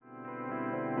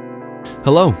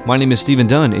Hello, my name is Stephen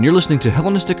Dunn, and you're listening to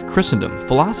Hellenistic Christendom,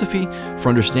 Philosophy for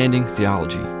Understanding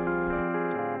Theology.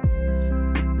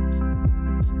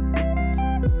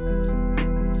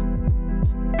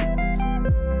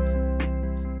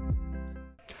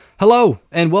 Hello,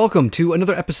 and welcome to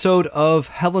another episode of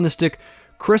Hellenistic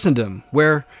Christendom,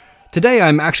 where today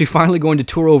I'm actually finally going to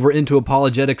tour over into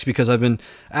apologetics because I've been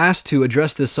asked to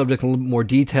address this subject in a little bit more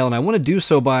detail, and I want to do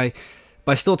so by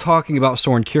still talking about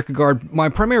Soren Kierkegaard. My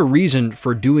primary reason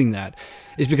for doing that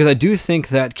is because I do think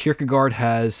that Kierkegaard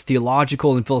has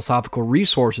theological and philosophical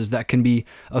resources that can be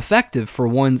effective for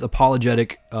one's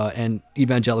apologetic and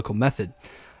evangelical method.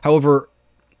 However,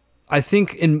 I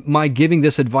think in my giving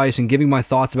this advice and giving my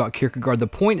thoughts about Kierkegaard, the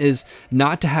point is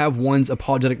not to have one's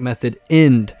apologetic method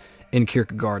end in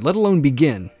Kierkegaard, let alone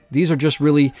begin. These are just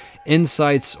really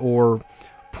insights or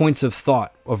points of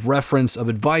thought, of reference, of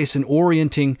advice in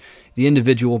orienting the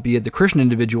individual, be it the Christian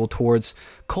individual, towards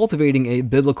cultivating a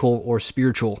biblical or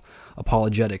spiritual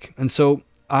apologetic. And so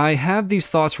I have these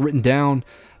thoughts written down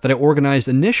that I organized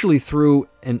initially through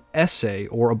an essay,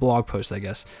 or a blog post, I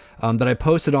guess, that I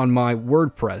posted on my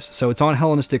WordPress. So it's on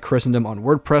Hellenistic Christendom on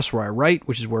WordPress, where I write,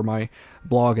 which is where my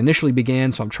blog initially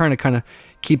began. So I'm trying to kind of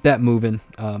keep that moving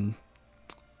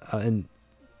in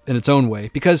its own way,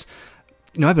 because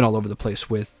I've been all over the place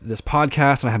with this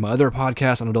podcast, and I have my other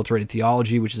podcast, Unadulterated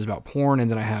Theology, which is about porn, and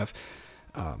then I have,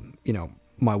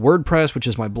 my WordPress, which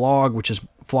is my blog, which is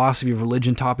philosophy of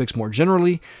religion topics more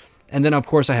generally, and then, of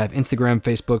course, I have Instagram,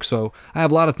 Facebook, so I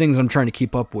have a lot of things I'm trying to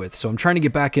keep up with, so I'm trying to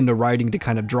get back into writing to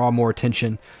kind of draw more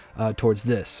attention towards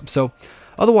this. So,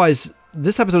 otherwise,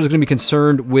 this episode is going to be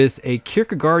concerned with a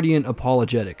Kierkegaardian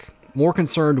apologetic, more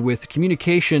concerned with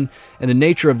communication and the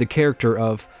nature of the character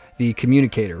of the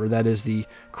communicator, or that is the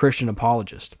Christian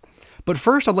apologist. But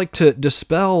first, I'd like to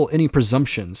dispel any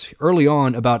presumptions early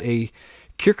on about a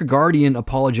Kierkegaardian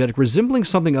apologetic resembling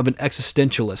something of an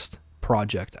existentialist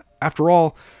project. After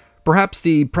all, perhaps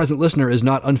the present listener is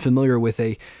not unfamiliar with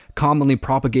a commonly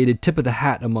propagated tip of the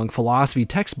hat among philosophy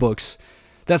textbooks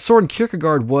that Soren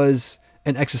Kierkegaard was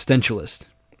an existentialist,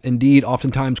 indeed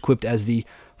oftentimes quipped as the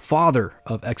father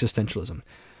of existentialism.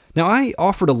 Now, I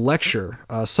offered a lecture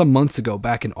some months ago,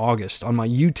 back in August, on my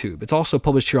YouTube. It's also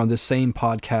published here on this same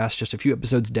podcast, just a few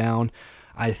episodes down,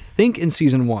 I think in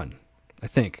season 1. I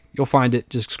think. You'll find it,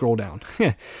 just scroll down.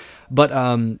 But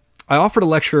I offered a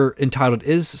lecture entitled,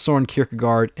 Is Soren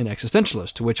Kierkegaard an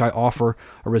Existentialist? To which I offer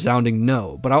a resounding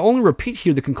no. But I'll only repeat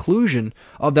here the conclusion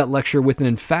of that lecture with an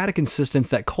emphatic insistence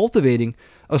that cultivating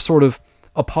a sort of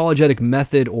apologetic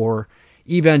method or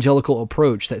evangelical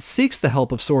approach that seeks the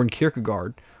help of Soren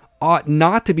Kierkegaard ought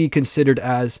not to be considered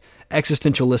as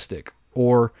existentialistic,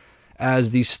 or as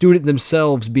the student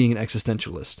themselves being an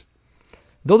existentialist.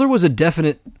 Though there was a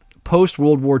definite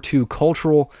post-World War II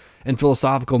cultural and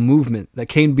philosophical movement that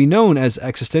came to be known as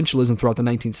existentialism throughout the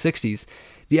 1960s,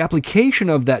 the application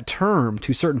of that term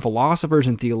to certain philosophers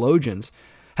and theologians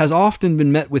has often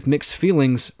been met with mixed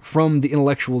feelings from the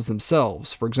intellectuals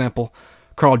themselves. For example,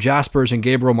 Karl Jaspers and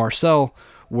Gabriel Marcel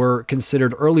were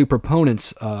considered early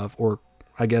proponents of, or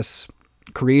I guess,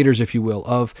 creators, if you will,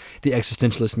 of the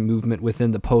existentialist movement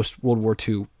within the post-World War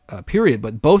II period.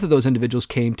 But both of those individuals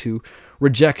came to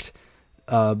reject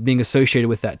being associated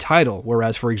with that title,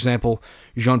 whereas, for example,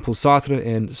 Jean-Paul Sartre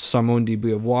and Simone de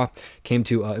Beauvoir came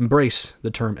to embrace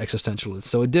the term existentialist.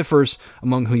 So it differs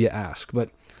among who you ask. But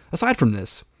aside from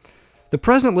this, the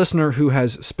present listener who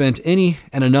has spent any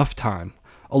and enough time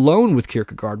alone with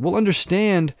Kierkegaard will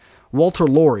understand Walter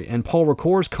Laurie and Paul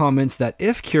Ricoeur's comments that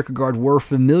if Kierkegaard were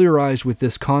familiarized with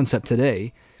this concept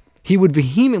today, he would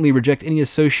vehemently reject any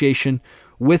association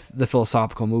with the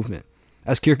philosophical movement.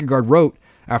 As Kierkegaard wrote,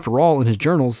 after all, in his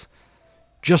journals,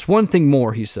 just one thing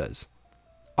more, he says,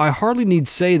 I hardly need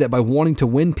say that by wanting to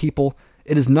win people,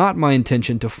 it is not my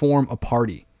intention to form a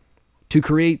party, to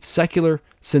create secular,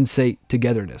 sensate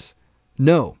togetherness.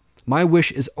 No, my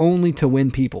wish is only to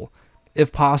win people,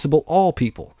 if possible all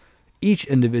people, each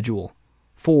individual,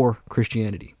 for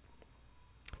Christianity.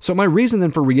 So my reason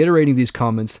then for reiterating these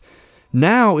comments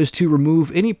now is to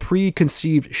remove any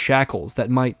preconceived shackles that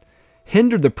might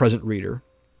hinder the present reader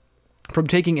from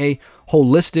taking a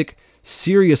holistic,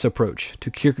 serious approach to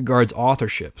Kierkegaard's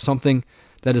authorship, something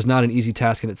that is not an easy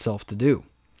task in itself to do.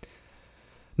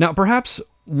 Now, perhaps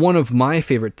one of my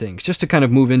favorite things, just to kind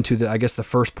of move into the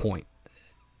first point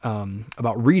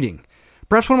about reading,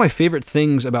 perhaps one of my favorite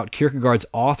things about Kierkegaard's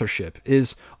authorship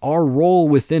is our role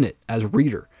within it as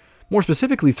reader. More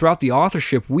specifically, throughout the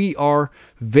authorship, we are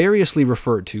variously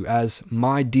referred to as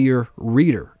my dear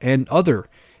reader and other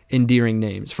endearing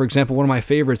names. For example, one of my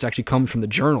favorites actually comes from the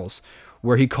journals,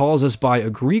 where he calls us by a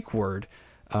Greek word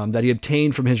that he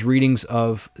obtained from his readings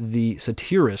of the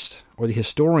satirist or the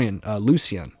historian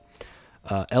Lucian,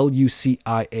 Lucian,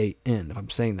 if I'm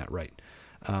saying that right,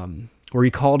 where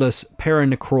he called us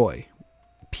paranekroi,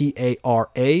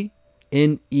 Parannekroi,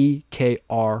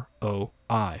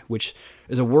 which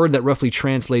is a word that roughly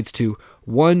translates to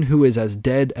one who is as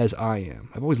dead as I am.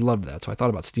 I've always loved that, so I thought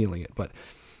about stealing it. But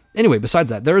anyway, besides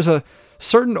that, there is a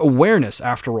certain awareness,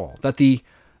 after all, that the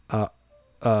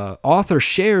author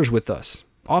shares with us,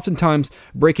 oftentimes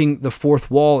breaking the fourth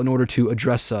wall in order to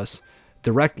address us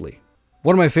directly.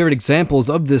 One of my favorite examples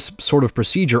of this sort of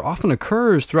procedure often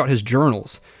occurs throughout his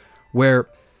journals, where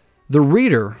the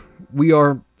reader, we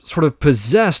are sort of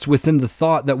possessed within the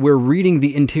thought that we're reading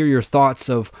the interior thoughts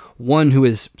of one who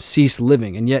has ceased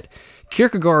living, and yet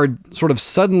Kierkegaard sort of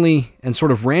suddenly and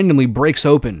sort of randomly breaks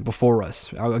open before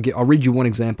us. I'll read you one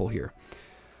example here.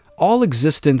 All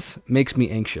existence makes me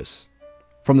anxious.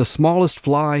 From the smallest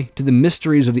fly to the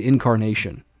mysteries of the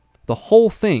incarnation, the whole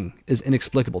thing is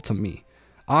inexplicable to me.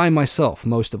 I myself,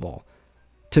 most of all.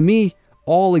 To me,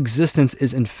 all existence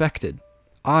is infected.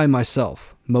 I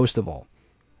myself, most of all.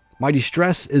 My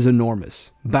distress is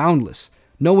enormous, boundless.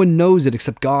 No one knows it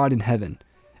except God in heaven,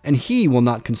 and he will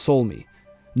not console me.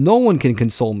 No one can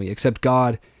console me except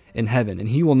God in heaven, and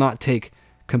he will not take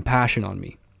compassion on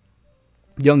me.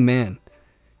 Young man,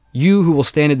 you who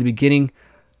stand at the beginning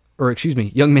of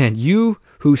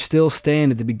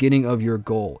your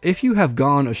goal, if you have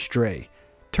gone astray,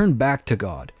 turn back to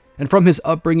God, and from his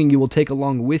upbringing you will take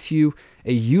along with you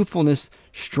a youthfulness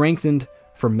strengthened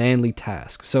for manly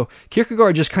tasks. So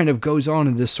Kierkegaard just kind of goes on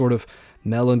in this sort of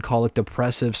melancholic,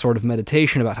 depressive sort of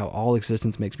meditation about how all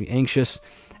existence makes me anxious,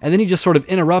 and then he just sort of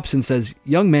interrupts and says,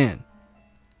 young man,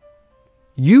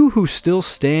 you who still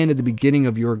stand at the beginning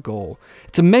of your goal.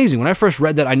 It's amazing. When I first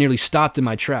read that, I nearly stopped in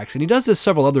my tracks, and he does this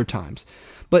several other times.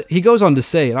 But he goes on to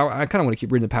say, and I kind of want to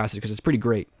keep reading the passage because it's pretty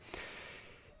great.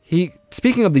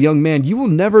 Speaking of the young man, you will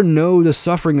never know the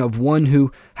suffering of one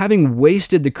who, having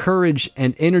wasted the courage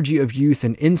and energy of youth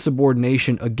in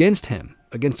insubordination against him,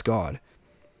 against God,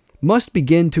 must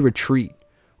begin to retreat,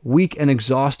 weak and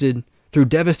exhausted, through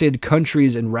devastated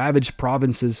countries and ravaged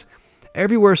provinces,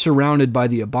 everywhere surrounded by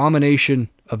the abomination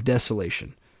of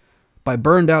desolation, by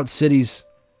burned-out cities,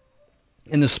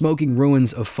 in the smoking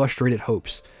ruins of frustrated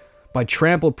hopes, by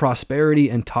trampled prosperity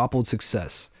and toppled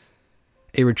success.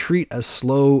 A retreat as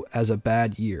slow as a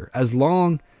bad year, as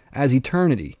long as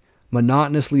eternity,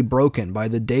 monotonously broken by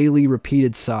the daily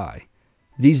repeated sigh.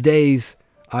 These days,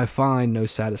 I find no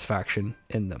satisfaction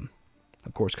in them.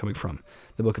 Of course, coming from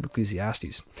the book of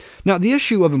Ecclesiastes. Now, the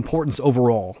issue of importance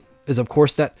overall is, of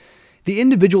course, that the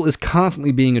individual is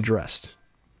constantly being addressed.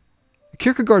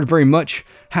 Kierkegaard very much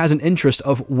has an interest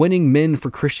of winning men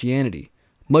for Christianity,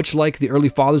 much like the early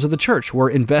fathers of the church were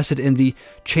invested in the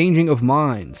changing of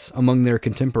minds among their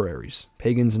contemporaries,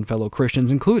 pagans and fellow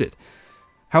Christians included.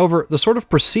 However, the sort of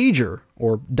procedure,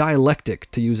 or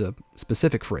dialectic to use a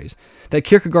specific phrase, that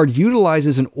Kierkegaard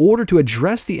utilizes in order to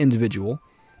address the individual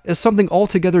is something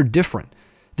altogether different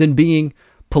than being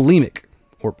polemic,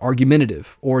 or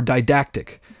argumentative, or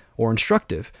didactic, or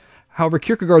instructive. However,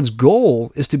 Kierkegaard's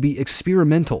goal is to be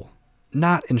experimental,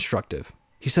 not instructive.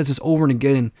 He says this over and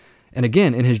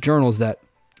again in his journals that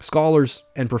scholars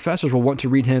and professors will want to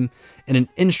read him in an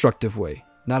instructive way,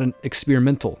 not an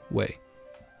experimental way.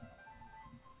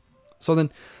 So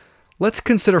then, let's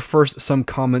consider first some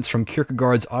comments from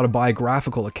Kierkegaard's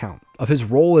autobiographical account of his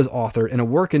role as author in a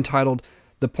work entitled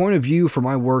The Point of View for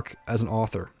My Work as an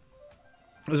Author.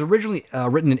 It was originally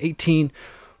written in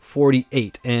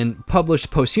 1848 and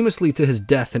published posthumously to his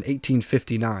death in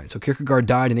 1859. So Kierkegaard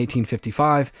died in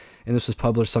 1855, and this was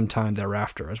published sometime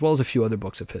thereafter, as well as a few other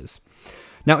books of his.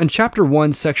 Now, in Chapter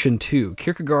 1, Section 2,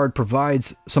 Kierkegaard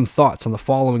provides some thoughts on the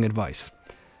following advice.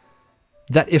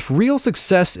 That if real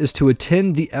success is to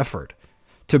attend the effort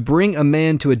to bring a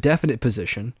man to a definite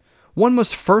position, one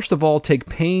must first of all take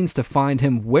pains to find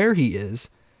him where he is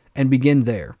and begin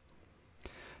there.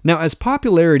 Now, as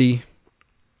popularity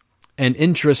and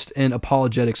interest in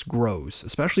apologetics grows,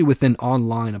 especially within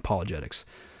online apologetics,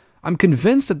 I'm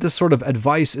convinced that this sort of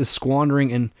advice is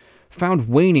squandering and found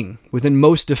waning within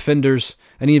most defenders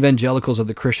and evangelicals of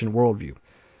the Christian worldview.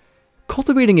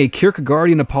 Cultivating a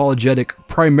Kierkegaardian apologetic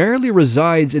primarily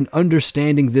resides in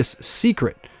understanding this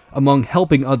secret among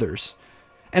helping others.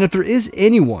 And if there is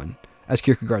anyone, as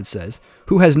Kierkegaard says,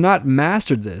 who has not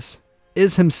mastered this,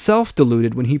 is himself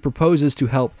deluded when he proposes to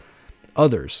help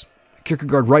others.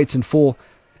 Kierkegaard writes in full,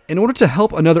 "In order to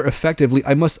help another effectively,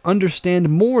 I must understand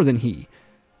more than he.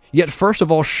 Yet first of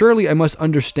all, surely I must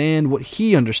understand what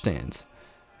he understands.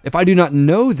 If I do not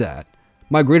know that,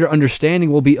 my greater understanding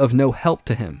will be of no help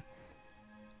to him.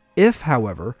 If,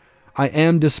 however, I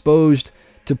am disposed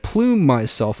to plume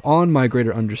myself on my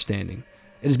greater understanding,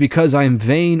 it is because I am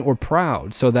vain or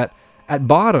proud, so that at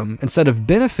bottom, instead of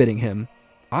benefiting him,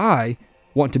 I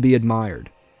want to be admired.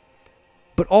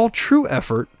 But all true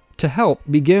effort to help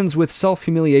begins with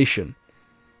self-humiliation.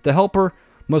 The helper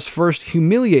must first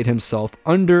humiliate himself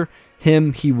under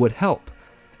him he would help,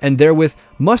 and therewith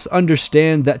must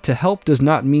understand that to help does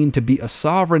not mean to be a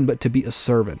sovereign, but to be a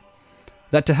servant.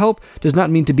 That to help does not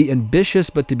mean to be ambitious,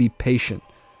 but to be patient.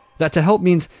 That to help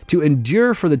means to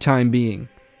endure for the time being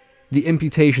the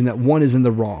imputation that one is in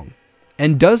the wrong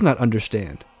and does not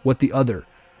understand what the other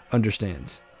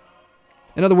understands.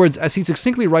 In other words, as he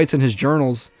succinctly writes in his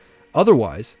journals,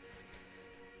 otherwise,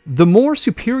 the more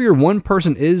superior one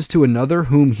person is to another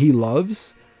whom he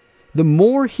loves, the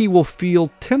more he will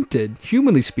feel tempted,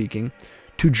 humanly speaking,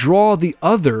 to draw the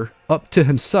other up to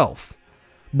himself.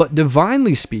 But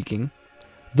divinely speaking,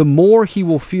 the more he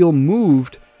will feel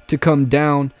moved to come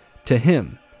down to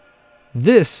him.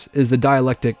 This is the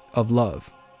dialectic of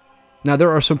love. Now,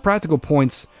 there are some practical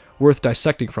points worth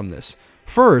dissecting from this.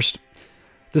 First,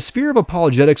 the sphere of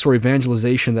apologetics or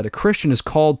evangelization that a Christian is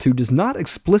called to does not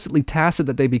explicitly tacit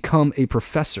that they become a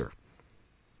professor.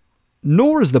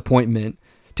 Nor is the point meant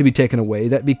to be taken away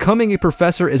that becoming a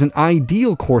professor is an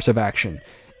ideal course of action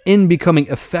in becoming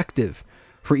effective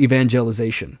for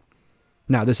evangelization.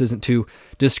 Now, this isn't to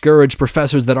discourage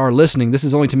professors that are listening. This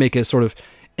is only to make a sort of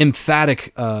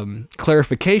emphatic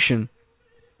clarification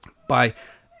by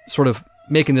sort of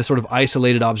making this sort of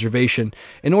isolated observation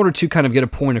in order to kind of get a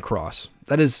point across.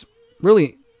 That is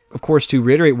really, of course, to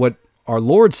reiterate what our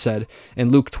Lord said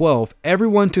in Luke 12,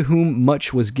 everyone to whom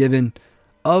much was given,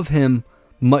 of him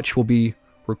much will be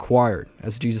required,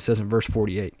 as Jesus says in verse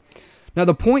 48. Now,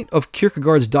 the point of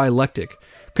Kierkegaard's dialectic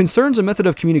concerns a method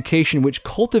of communication which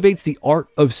cultivates the art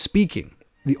of speaking,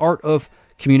 the art of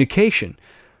communication,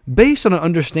 based on an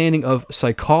understanding of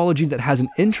psychology that has an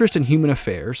interest in human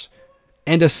affairs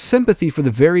and a sympathy for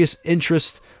the various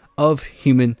interests of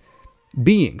human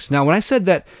beings. Now, when I said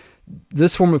that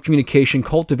this form of communication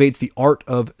cultivates the art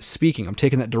of speaking, I'm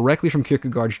taking that directly from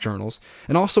Kierkegaard's journals,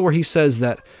 and also where he says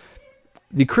that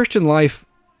the Christian life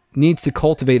needs to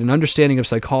cultivate an understanding of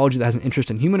psychology that has an interest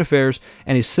in human affairs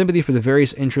and a sympathy for the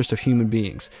various interests of human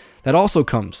beings. That also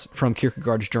comes from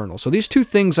Kierkegaard's journal. So these two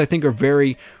things, I think, are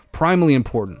very primally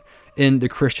important in the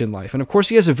Christian life. And of course,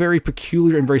 he has a very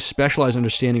peculiar and very specialized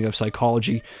understanding of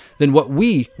psychology than what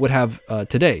we would have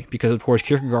today, because of course,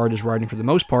 Kierkegaard is writing for the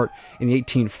most part in the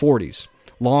 1840s,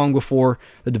 long before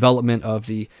the development of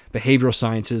the behavioral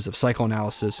sciences, of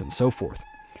psychoanalysis, and so forth.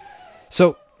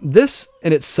 So this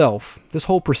in itself, this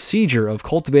whole procedure of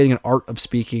cultivating an art of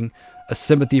speaking, a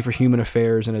sympathy for human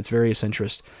affairs and its various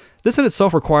interests, this in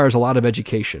itself requires a lot of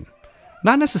education.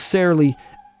 Not necessarily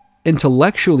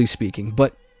intellectually speaking,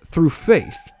 but through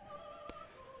faith.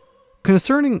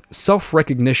 Concerning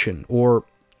self-recognition, or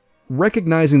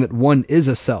recognizing that one is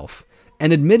a self,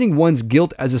 and admitting one's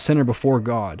guilt as a sinner before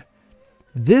God,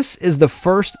 this is the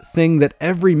first thing that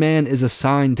every man is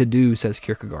assigned to do, says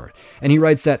Kierkegaard. And he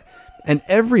writes that, and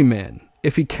every man,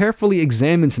 if he carefully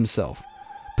examines himself,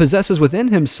 possesses within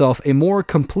himself a more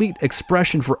complete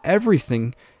expression for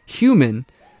everything human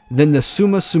than the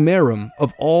summa summarum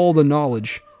of all the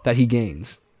knowledge that he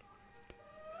gains.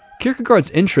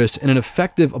 Kierkegaard's interest in an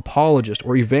effective apologist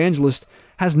or evangelist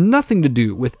has nothing to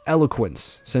do with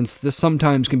eloquence, since this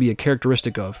sometimes can be a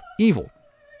characteristic of evil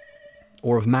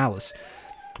or of malice.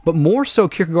 But more so,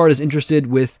 Kierkegaard is interested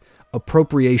with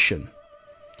appropriation.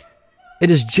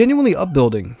 It is genuinely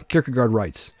upbuilding, Kierkegaard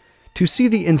writes, to see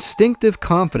the instinctive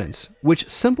confidence which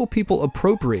simple people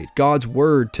appropriate God's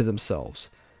word to themselves.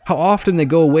 How often they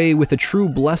go away with a true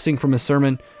blessing from a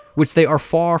sermon which they are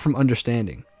far from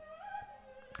understanding.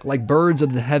 Like birds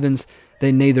of the heavens,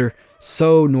 they neither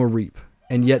sow nor reap,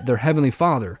 and yet their heavenly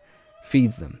Father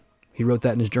feeds them. He wrote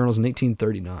that in his journals in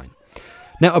 1839.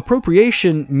 Now,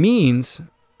 appropriation means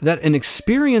that an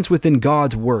experience within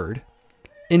God's word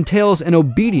entails an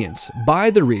obedience by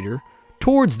the reader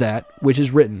towards that which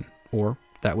is written, or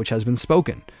that which has been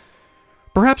spoken.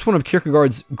 Perhaps one of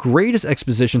Kierkegaard's greatest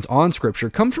expositions on Scripture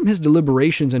comes from his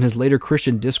deliberations in his later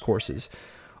Christian discourses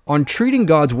on treating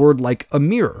God's word like a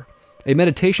mirror, a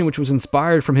meditation which was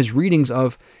inspired from his readings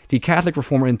of the Catholic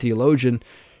reformer and theologian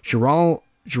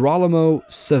Girolamo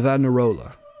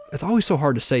Savonarola. It's always so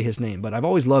hard to say his name, but I've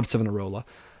always loved Savonarola.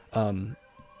 And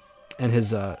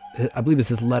his, I believe it's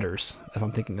his letters, if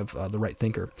I'm thinking of the right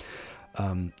thinker.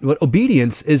 But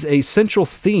obedience is a central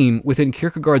theme within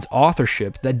Kierkegaard's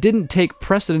authorship that didn't take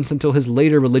precedence until his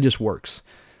later religious works.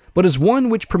 but is one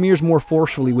which premieres more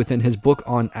forcefully within his book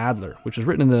on Adler, which was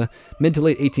written in the mid to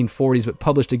late 1840s, but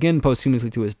published again posthumously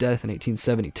to his death in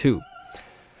 1872.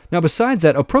 Now, besides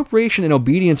that, appropriation and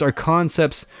obedience are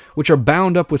concepts which are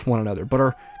bound up with one another, but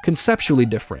are conceptually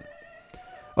different.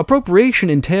 Appropriation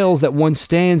entails that one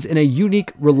stands in a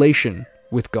unique relation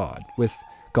with God, with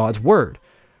God's Word.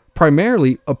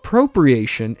 Primarily,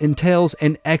 appropriation entails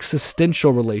an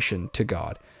existential relation to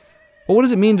God. Well, what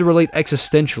does it mean to relate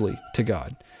existentially to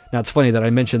God? Now, it's funny that I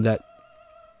mentioned that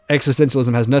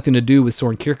existentialism has nothing to do with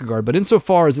Soren Kierkegaard, but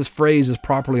insofar as this phrase is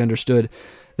properly understood,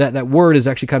 that word is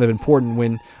actually kind of important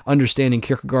when understanding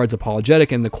Kierkegaard's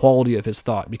Apologetic and the quality of his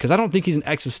thought, because I don't think he's an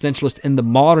existentialist in the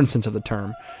modern sense of the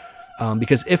term,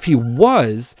 because if he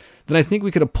was, then I think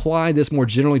we could apply this more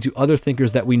generally to other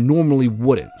thinkers that we normally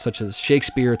wouldn't, such as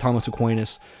Shakespeare, Thomas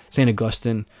Aquinas, St.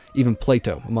 Augustine, even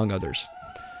Plato, among others.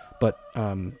 But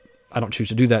I don't choose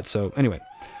to do that, so anyway.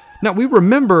 Now, we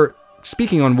remember,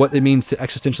 speaking on what it means to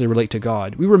existentially relate to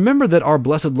God, we remember that our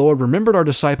blessed Lord remembered our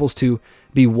disciples to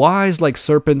be wise like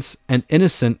serpents and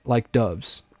innocent like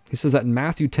doves. He says that in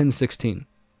Matthew 10:16.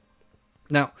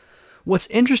 Now, what's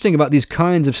interesting about these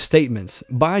kinds of statements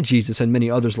by Jesus and many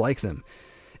others like them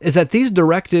is that these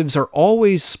directives are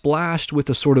always splashed with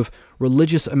a sort of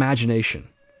religious imagination.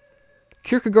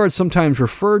 Kierkegaard sometimes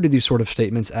referred to these sort of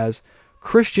statements as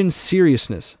Christian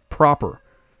seriousness proper,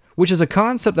 which is a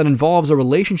concept that involves a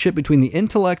relationship between the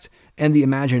intellect and the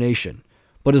imagination,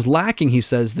 but is lacking, he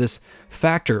says, this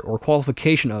factor or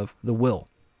qualification of the will.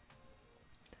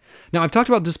 Now, I've talked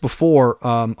about this before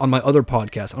on my other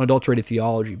podcast, Unadulterated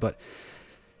Theology, but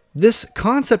this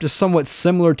concept is somewhat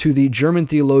similar to the German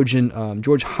theologian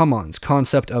George Hamann's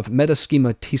concept of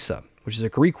metaschematiza, which is a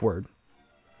Greek word.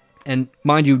 And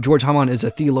mind you, George Hamann is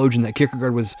a theologian that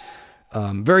Kierkegaard was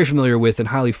very familiar with and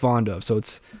highly fond of. So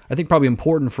it's, I think, probably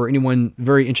important for anyone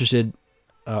very interested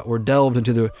or delved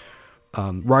into the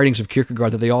writings of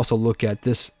Kierkegaard that they also look at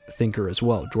this thinker as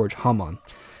well, George Hamann.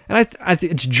 And I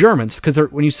think it's German, because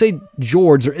when you say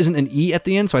George, there isn't an E at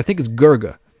the end, so I think it's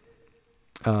Gerge.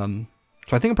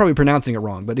 So I think I'm probably pronouncing it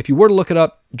wrong, but if you were to look it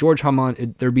up, George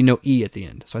Hamann, there'd be no E at the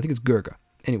end. So I think it's Gerge.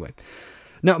 Anyway.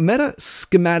 Now,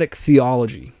 meta-schematic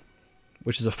theology,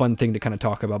 which is a fun thing to kind of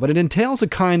talk about, but it entails a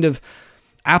kind of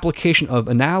application of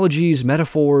analogies,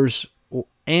 metaphors,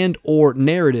 or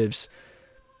narratives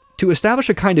to establish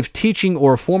a kind of teaching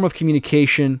or a form of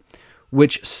communication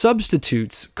which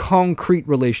substitutes concrete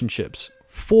relationships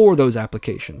for those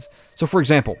applications. So, for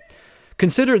example,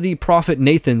 consider the prophet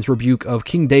Nathan's rebuke of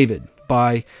King David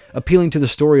by appealing to the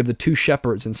story of the two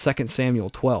shepherds in 2 Samuel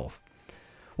 12.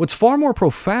 What's far more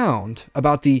profound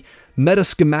about the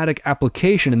metaschematic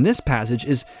application in this passage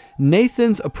is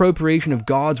Nathan's appropriation of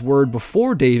God's word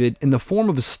before David in the form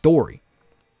of a story.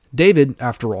 David,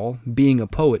 after all, being a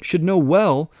poet, should know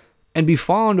well and be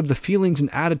fond of the feelings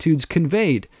and attitudes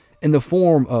conveyed in the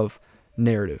form of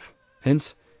narrative.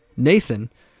 Hence,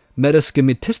 Nathan,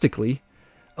 metaschematistically,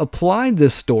 applied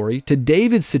this story to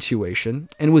David's situation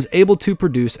and was able to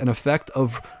produce an effect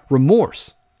of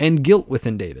remorse and guilt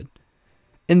within David.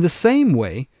 In the same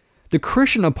way, the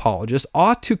Christian apologist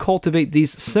ought to cultivate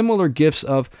these similar gifts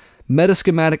of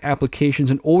metaschematic applications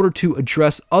in order to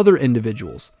address other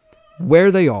individuals,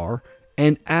 where they are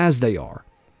and as they are.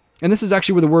 And this is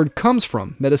actually where the word comes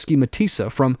from,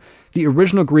 metaschematiza, from the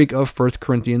original Greek of 1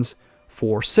 Corinthians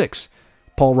 4:6.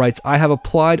 Paul writes, I have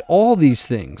applied all these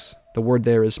things, the word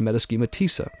there is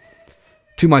metaschematiza,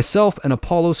 to myself and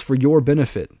Apollos for your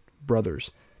benefit, brothers,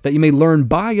 that you may learn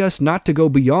by us not to go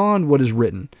beyond what is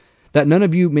written, that none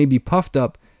of you may be puffed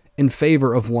up in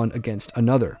favor of one against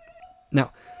another.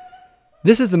 Now,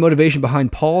 this is the motivation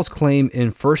behind Paul's claim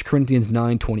in 1 Corinthians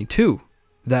 9:22,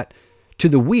 that to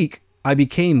the weak I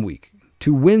became weak,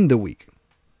 to win the weak.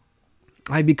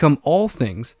 I become all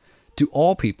things to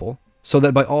all people, so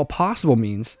that by all possible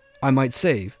means I might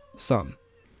save some.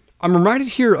 I'm reminded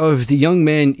here of the young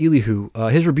man Elihu,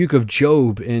 his rebuke of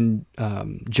Job in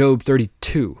Job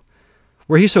 32,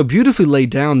 where he so beautifully laid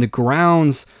down the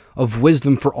grounds of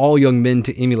wisdom for all young men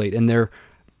to emulate in their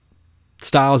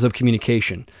styles of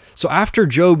communication. So after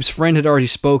Job's friend had already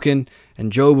spoken,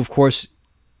 and Job, of course,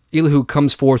 Elihu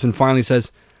comes forth and finally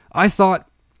says, I thought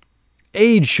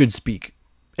age should speak,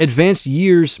 advanced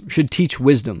years should teach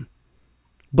wisdom.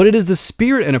 But it is the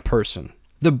spirit in a person,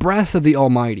 the breath of the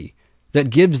Almighty, that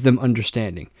gives them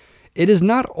understanding. It is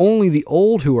not only the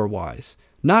old who are wise,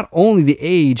 not only the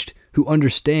aged who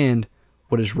understand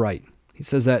what is right. He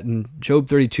says that in Job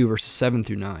 32, verses 7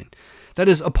 through 9. That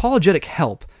is, apologetic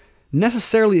help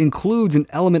necessarily includes an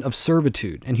element of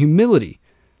servitude and humility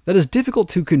that is difficult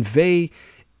to convey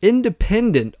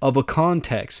independent of a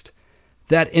context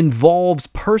that involves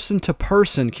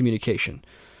person-to-person communication.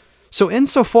 So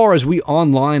insofar as we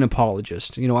online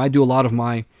apologists, I do a lot of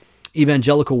my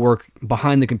evangelical work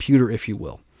behind the computer, if you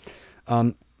will.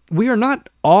 We are not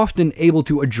often able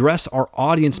to address our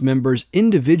audience members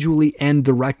individually and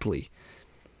directly.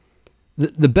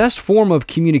 The best form of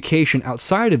communication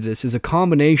outside of this is a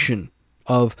combination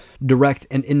of direct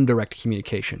and indirect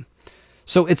communication.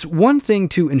 So it's one thing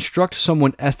to instruct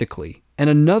someone ethically and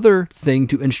another thing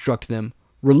to instruct them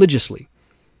religiously.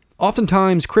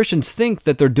 Oftentimes, Christians think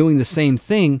that they're doing the same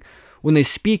thing when they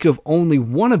speak of only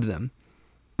one of them,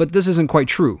 but this isn't quite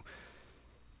true.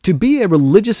 To be a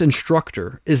religious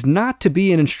instructor is not to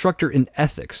be an instructor in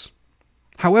ethics.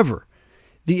 However,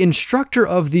 the instructor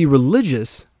of the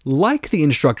religious, like the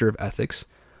instructor of ethics,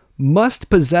 must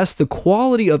possess the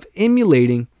quality of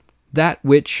emulating that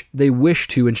which they wish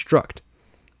to instruct.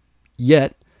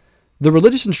 Yet, the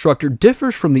religious instructor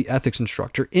differs from the ethics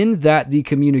instructor in that the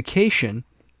communication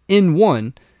in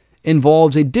one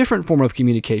involves a different form of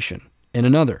communication in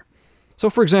another. So,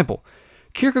 for example,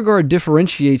 Kierkegaard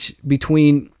differentiates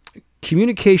between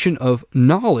communication of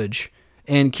knowledge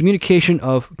and communication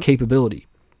of capability.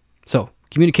 So,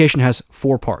 communication has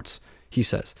 4 parts, he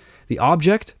says: the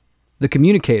object, the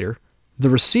communicator, the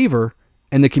receiver,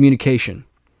 and the communication.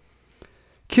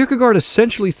 Kierkegaard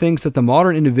essentially thinks that the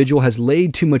modern individual has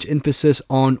laid too much emphasis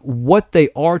on what they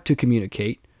are to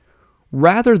communicate,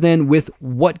 rather than with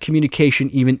what communication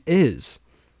even is.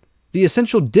 The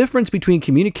essential difference between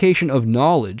communication of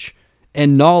knowledge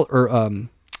and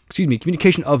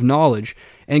communication of knowledge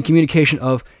and communication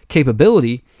of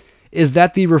capability is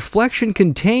that the reflection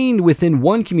contained within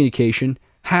one communication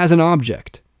has an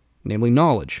object, namely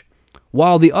knowledge,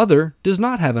 while the other does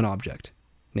not have an object,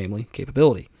 namely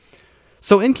capability.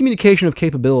 So in communication of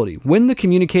capability, when the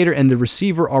communicator and the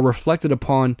receiver are reflected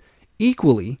upon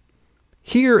equally,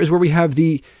 here is where we have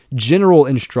the general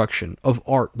instruction of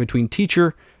art between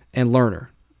teacher and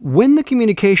learner. When the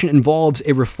communication involves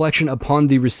a reflection upon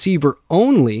the receiver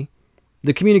only,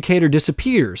 the communicator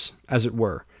disappears, as it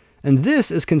were. And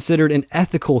this is considered an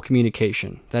ethical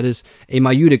communication, that is, a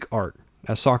maieutic art,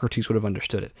 as Socrates would have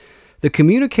understood it. The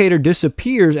communicator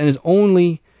disappears and is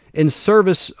only in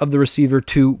service of the receiver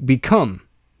to become,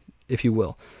 if you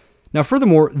will. Now,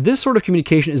 furthermore, this sort of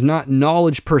communication is not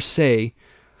knowledge per se,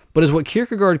 but is what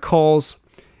Kierkegaard calls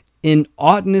an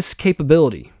oughtness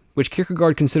capability, which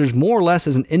Kierkegaard considers more or less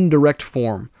as an indirect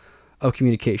form of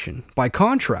communication. By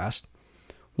contrast,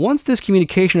 once this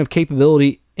communication of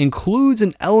capability includes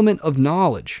an element of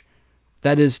knowledge,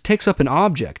 that is, takes up an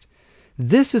object,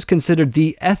 this is considered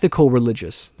the ethical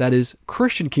religious, that is,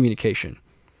 Christian communication.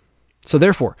 So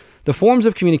therefore, the forms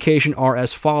of communication are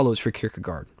as follows for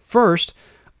Kierkegaard. First,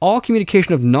 all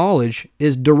communication of knowledge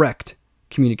is direct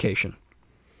communication.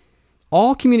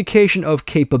 All communication of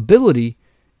capability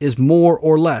is more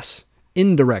or less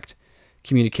indirect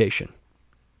communication.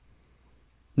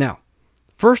 Now,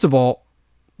 first of all,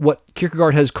 what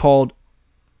Kierkegaard has called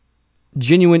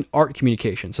genuine art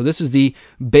communication. So this is the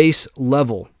base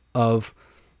level of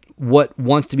what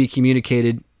wants to be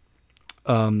communicated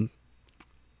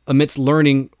amidst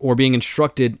learning or being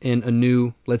instructed in a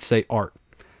new, let's say, art.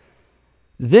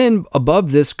 Then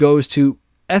above this goes to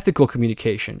ethical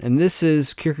communication. And this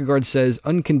is, Kierkegaard says,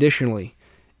 unconditionally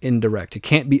indirect. It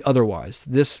can't be otherwise.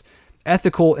 This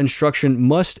ethical instruction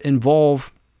must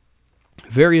involve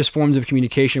various forms of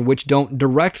communication which don't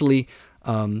directly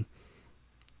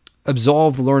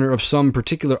absolve the learner of some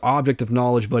particular object of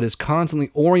knowledge, but is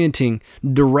constantly orienting,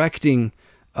 directing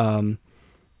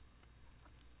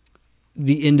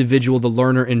the individual, the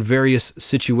learner, in various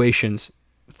situations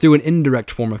through an indirect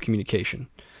form of communication.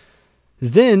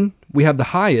 Then we have the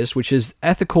highest, which is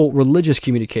ethical religious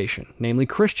communication, namely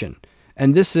Christian.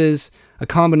 And this is a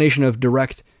combination of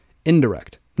direct,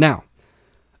 indirect. Now,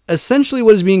 essentially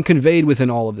what is being conveyed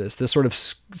within all of this sort of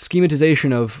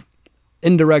schematization of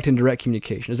indirect and direct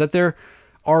communication, is that there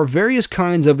are various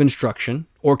kinds of instruction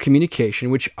or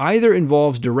communication which either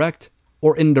involves direct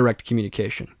or indirect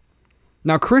communication.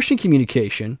 Now, Christian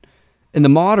communication, in the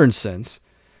modern sense,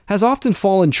 has often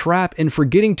fallen trap in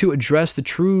forgetting to address the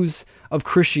truths of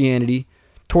Christianity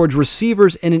towards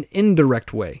receivers in an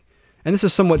indirect way. And this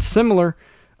is somewhat similar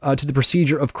to the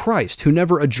procedure of Christ, who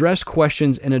never addressed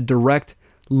questions in a direct,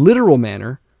 literal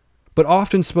manner, but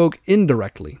often spoke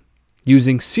indirectly,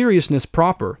 using seriousness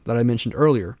proper that I mentioned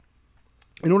earlier,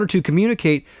 in order to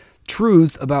communicate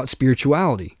truths about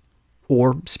spirituality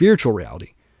or spiritual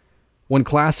reality. One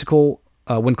classic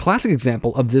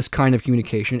example of this kind of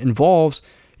communication involves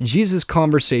Jesus'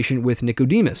 conversation with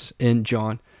Nicodemus in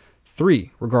John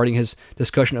 3 regarding his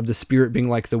discussion of the Spirit being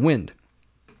like the wind.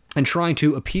 and trying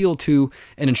to appeal to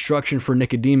an instruction for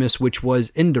Nicodemus which was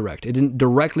indirect. It didn't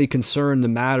directly concern the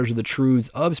matters of the truths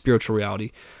of spiritual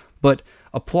reality, but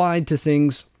applied to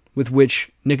things with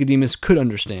which Nicodemus could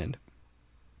understand.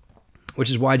 Which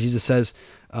is why Jesus says,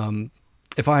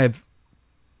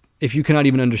 if you cannot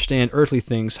even understand earthly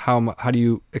things, how do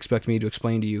you expect me to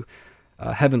explain to you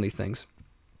heavenly things?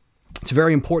 It's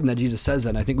very important that Jesus says that,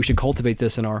 and I think we should cultivate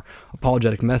this in our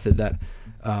apologetic method, that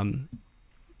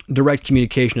direct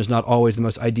communication is not always the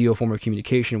most ideal form of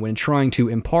communication when trying to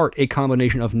impart a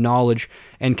combination of knowledge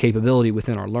and capability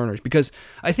within our learners. Because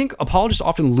I think apologists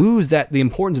often lose the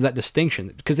importance of that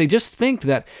distinction, because they just think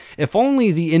that if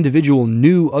only the individual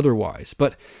knew otherwise.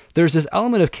 But there's this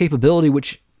element of capability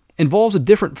which involves a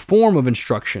different form of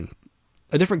instruction,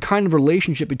 a different kind of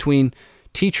relationship between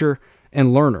teacher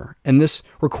and learner. And this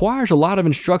requires a lot of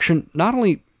instruction, not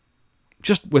only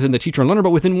just within the teacher and learner,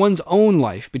 but within one's own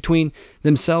life, between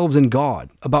themselves and God,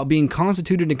 about being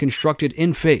constituted and constructed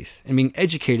in faith and being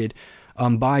educated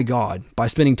by God, by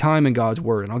spending time in God's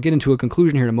Word. And I'll get into a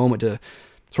conclusion here in a moment to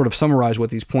sort of summarize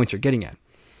what these points are getting at.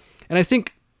 And I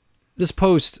think this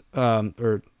post,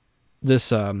 or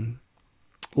this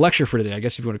lecture for today, I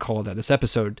guess if you want to call it that, this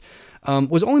episode,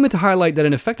 was only meant to highlight that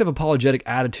an effective apologetic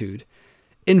attitude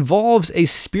involves a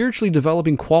spiritually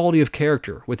developing quality of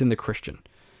character within the Christian.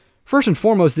 First and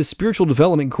foremost, this spiritual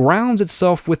development grounds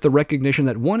itself with the recognition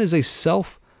that one is a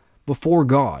self before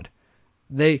God.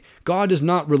 God does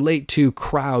not relate to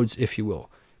crowds, if you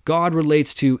will. God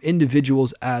relates to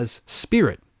individuals as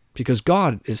spirit, because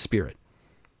God is spirit.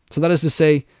 So that is to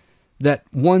say that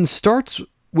one starts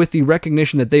with the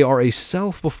recognition that they are a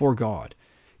self before God,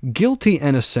 guilty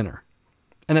and a sinner.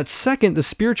 And that second, the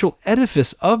spiritual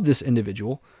edifice of this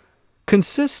individual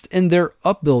consists in their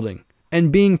upbuilding and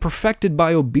being perfected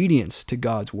by obedience to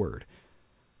God's word.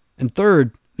 And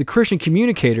third, the Christian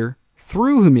communicator,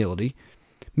 through humility,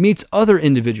 meets other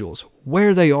individuals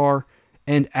where they are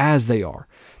and as they are.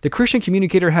 The Christian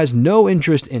communicator has no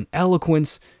interest in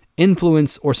eloquence,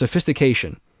 influence, or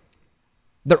sophistication.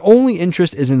 Their only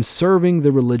interest is in serving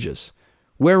the religious,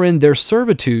 wherein their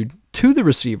servitude to the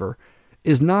receiver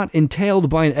is not entailed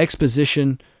by an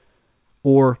exposition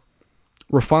or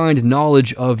refined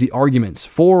knowledge of the arguments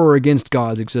for or against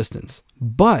God's existence,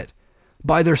 but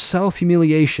by their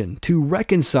self-humiliation to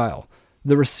reconcile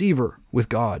the receiver with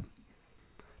God.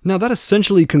 Now that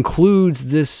essentially concludes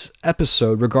this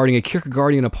episode regarding a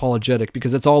Kierkegaardian apologetic,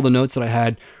 because that's all the notes that I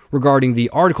had regarding the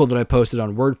article that I posted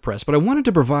on WordPress. But I wanted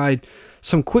to provide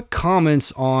some quick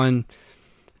comments on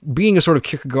being a sort of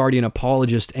Kierkegaardian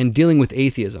apologist and dealing with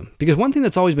atheism. Because one thing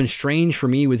that's always been strange for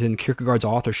me within Kierkegaard's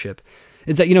authorship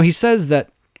is that, he says that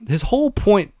his whole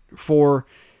point for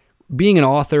being an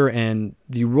author and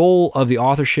the role of the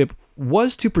authorship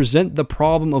was to present the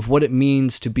problem of what it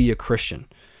means to be a Christian.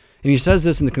 And he says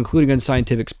this in the Concluding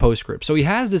Unscientific's postscript. So he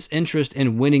has this interest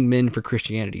in winning men for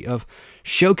Christianity, of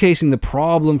showcasing the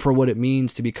problem for what it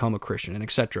means to become a Christian, and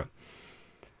etc.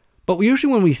 But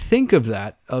usually when we think of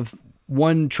that, of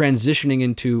one transitioning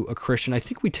into a Christian, I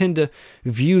think we tend to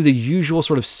view the usual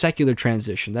sort of secular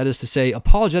transition. That is to say,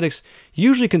 apologetics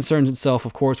usually concerns itself,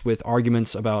 of course, with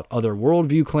arguments about other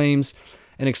worldview claims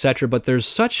and etc. But there's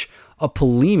such a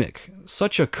polemic,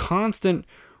 such a constant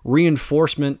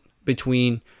reinforcement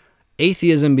between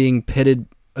atheism being pitted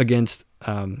against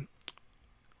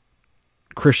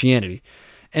Christianity.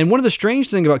 And one of the strange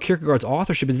things about Kierkegaard's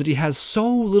authorship is that he has so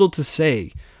little to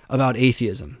say about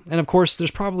atheism. And of course,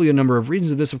 there's probably a number of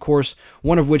reasons of this, of course,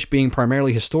 one of which being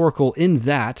primarily historical, in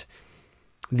that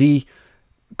the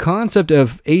concept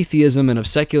of atheism and of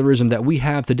secularism that we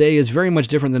have today is very much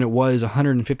different than it was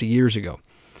 150 years ago.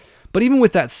 But even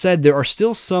with that said, there are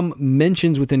still some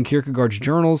mentions within Kierkegaard's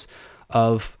journals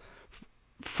of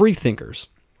free thinkers.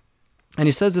 And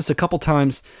he says this a couple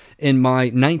times in my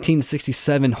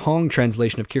 1967 Hong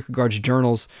translation of Kierkegaard's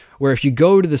journals, where if you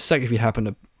go to the section, if you happen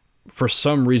to for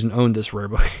some reason own this rare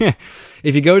book,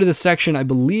 if you go to the section, I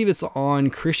believe it's on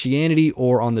Christianity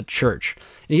or on the church.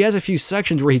 And he has a few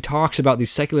sections where he talks about the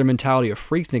secular mentality of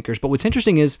free thinkers. But what's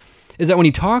interesting is that when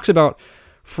he talks about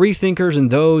free thinkers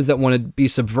and those that want to be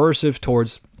subversive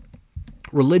towards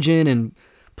religion and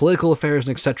political affairs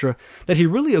and etc., that he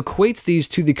really equates these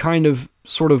to the kind of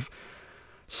sort of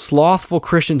slothful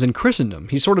Christians in Christendom.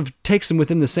 He sort of takes them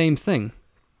within the same thing.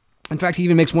 In fact, he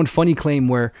even makes one funny claim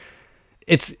where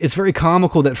it's very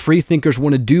comical that free thinkers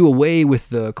want to do away with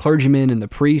the clergyman and the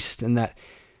priest, and that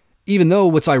even though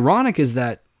what's ironic is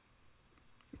that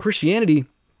Christianity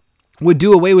would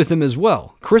do away with them as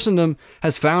well. Christendom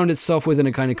has found itself within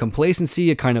a kind of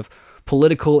complacency, a kind of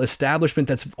political establishment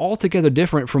that's altogether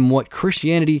different from what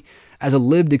Christianity as a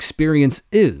lived experience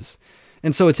is.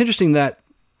 And so it's interesting that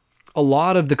a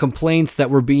lot of the complaints that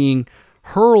were being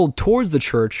hurled towards the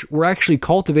church were actually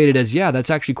cultivated as, yeah, that's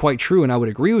actually quite true, and I would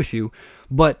agree with you,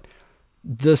 but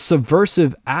the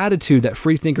subversive attitude that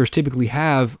free thinkers typically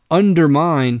have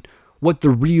undermine what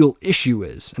the real issue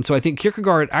is. And so I think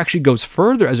Kierkegaard actually goes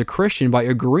further as a Christian by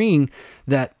agreeing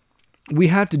that we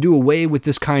have to do away with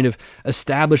this kind of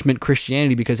establishment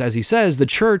Christianity because, as he says, the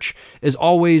church is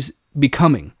always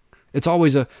becoming. It's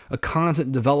always a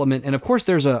constant development. And of course,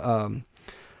 there's a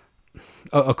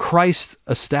Christ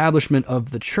establishment of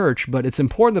the church, but it's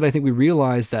important that I think we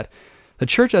realize that the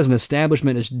church as an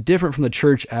establishment is different from the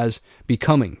church as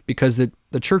becoming, because the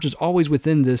church is always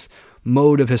within this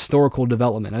mode of historical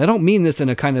development. And I don't mean this in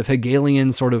a kind of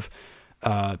Hegelian sort of,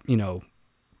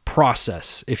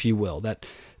 process, if you will, that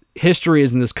history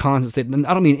is in this constant state. And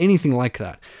I don't mean anything like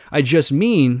that. I just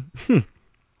mean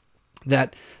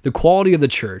that the quality of the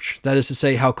church, that is to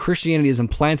say, how Christianity is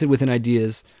implanted within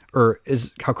ideas, or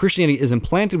is how Christianity is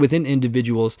implanted within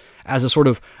individuals as a sort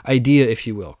of idea, if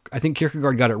you will. I think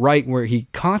Kierkegaard got it right, where he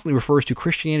constantly refers to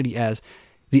Christianity as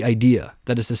the idea.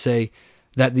 That is to say,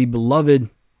 that the beloved,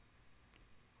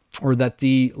 or that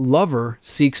the lover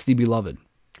seeks the beloved,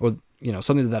 or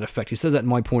something to that effect. He says that in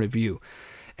my point of view.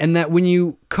 And that when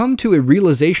you come to a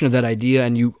realization of that idea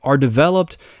and you are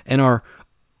developed and are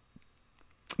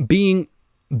being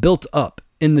built up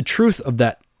in the truth of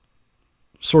that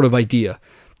sort of idea,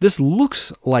 this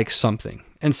looks like something.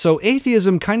 And so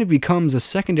atheism kind of becomes a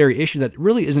secondary issue that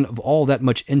really isn't of all that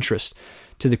much interest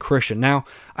to the Christian. Now,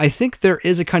 I think there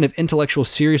is a kind of intellectual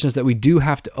seriousness that we do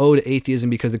have to owe to atheism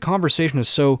because the conversation is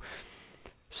so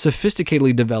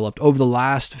sophisticatedly developed over the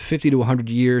last 50 to 100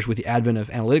 years with the advent of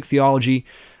analytic theology,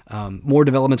 more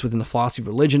developments within the philosophy of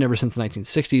religion ever since the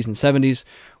 1960s and 70s,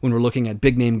 when we're looking at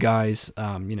big name guys,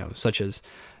 such as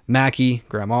Mackey,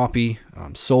 Graham Oppie,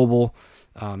 Sobel,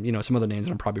 some other names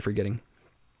that I'm probably forgetting.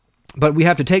 But we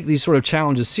have to take these sort of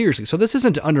challenges seriously. So this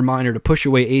isn't to undermine or to push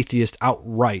away atheists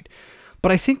outright.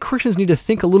 But I think Christians need to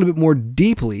think a little bit more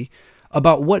deeply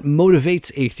about what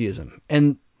motivates atheism.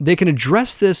 And they can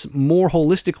address this more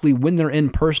holistically when they're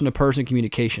in person-to-person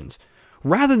communications,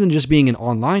 rather than just being in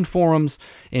online forums,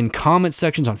 in comment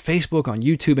sections on Facebook, on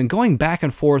YouTube, and going back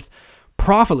and forth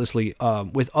profitlessly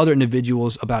with other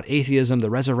individuals about atheism, the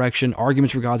resurrection,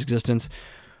 arguments for God's existence,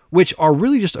 which are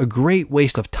really just a great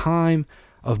waste of time,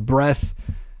 of breath,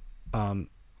 and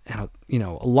a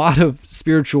lot of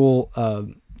spiritual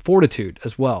fortitude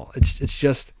as well. It's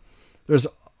just, there's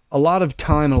a lot of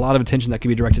time and a lot of attention that can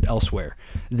be directed elsewhere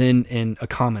than in a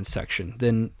comment section,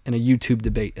 than in a YouTube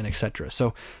debate, and etc.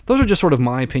 So those are just sort of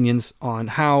my opinions on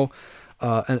how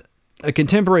a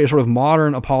contemporary sort of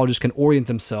modern apologist can orient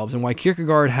themselves, and why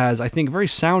Kierkegaard has, I think, very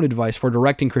sound advice for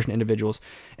directing Christian individuals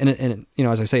in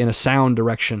as I say, in a sound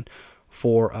direction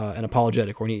for an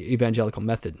apologetic or an evangelical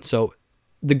method. So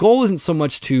the goal isn't so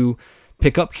much to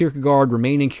pick up Kierkegaard,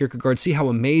 remain in Kierkegaard, see how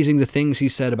amazing the things he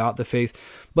said about the faith,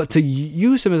 but to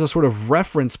use him as a sort of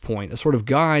reference point, a sort of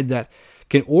guide that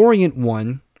can orient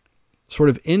one sort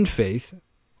of in faith,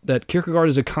 that Kierkegaard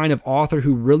is a kind of author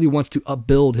who really wants to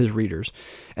upbuild his readers,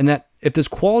 and that if this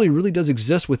quality really does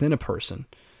exist within a person,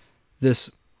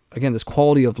 this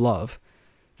quality of love,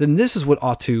 then this is what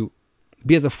ought to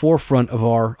be at the forefront of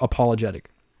our apologetic.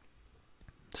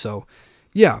 So,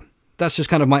 yeah, that's just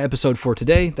kind of my episode for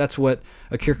today. That's what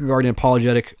a Kierkegaardian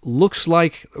apologetic looks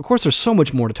like. Of course, there's so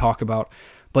much more to talk about,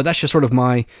 but that's just sort of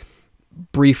my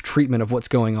brief treatment of what's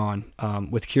going on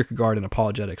with Kierkegaard and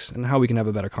apologetics and how we can have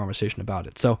a better conversation about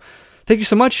it. So, thank you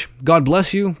so much. God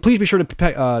bless you. Please be sure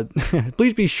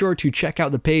to check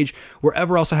out the page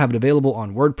wherever else I have it available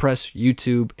on WordPress,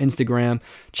 YouTube, Instagram.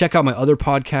 Check out my other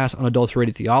podcast,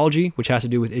 Unadulterated Theology, which has to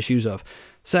do with issues of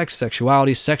sex,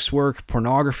 sexuality, sex work,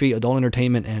 pornography, adult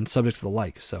entertainment, and subjects of the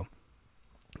like. So,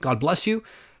 God bless you.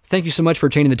 Thank you so much for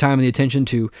taking the time and the attention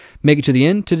to make it to the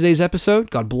end to today's episode.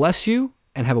 God bless you,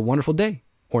 and have a wonderful day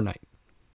or night.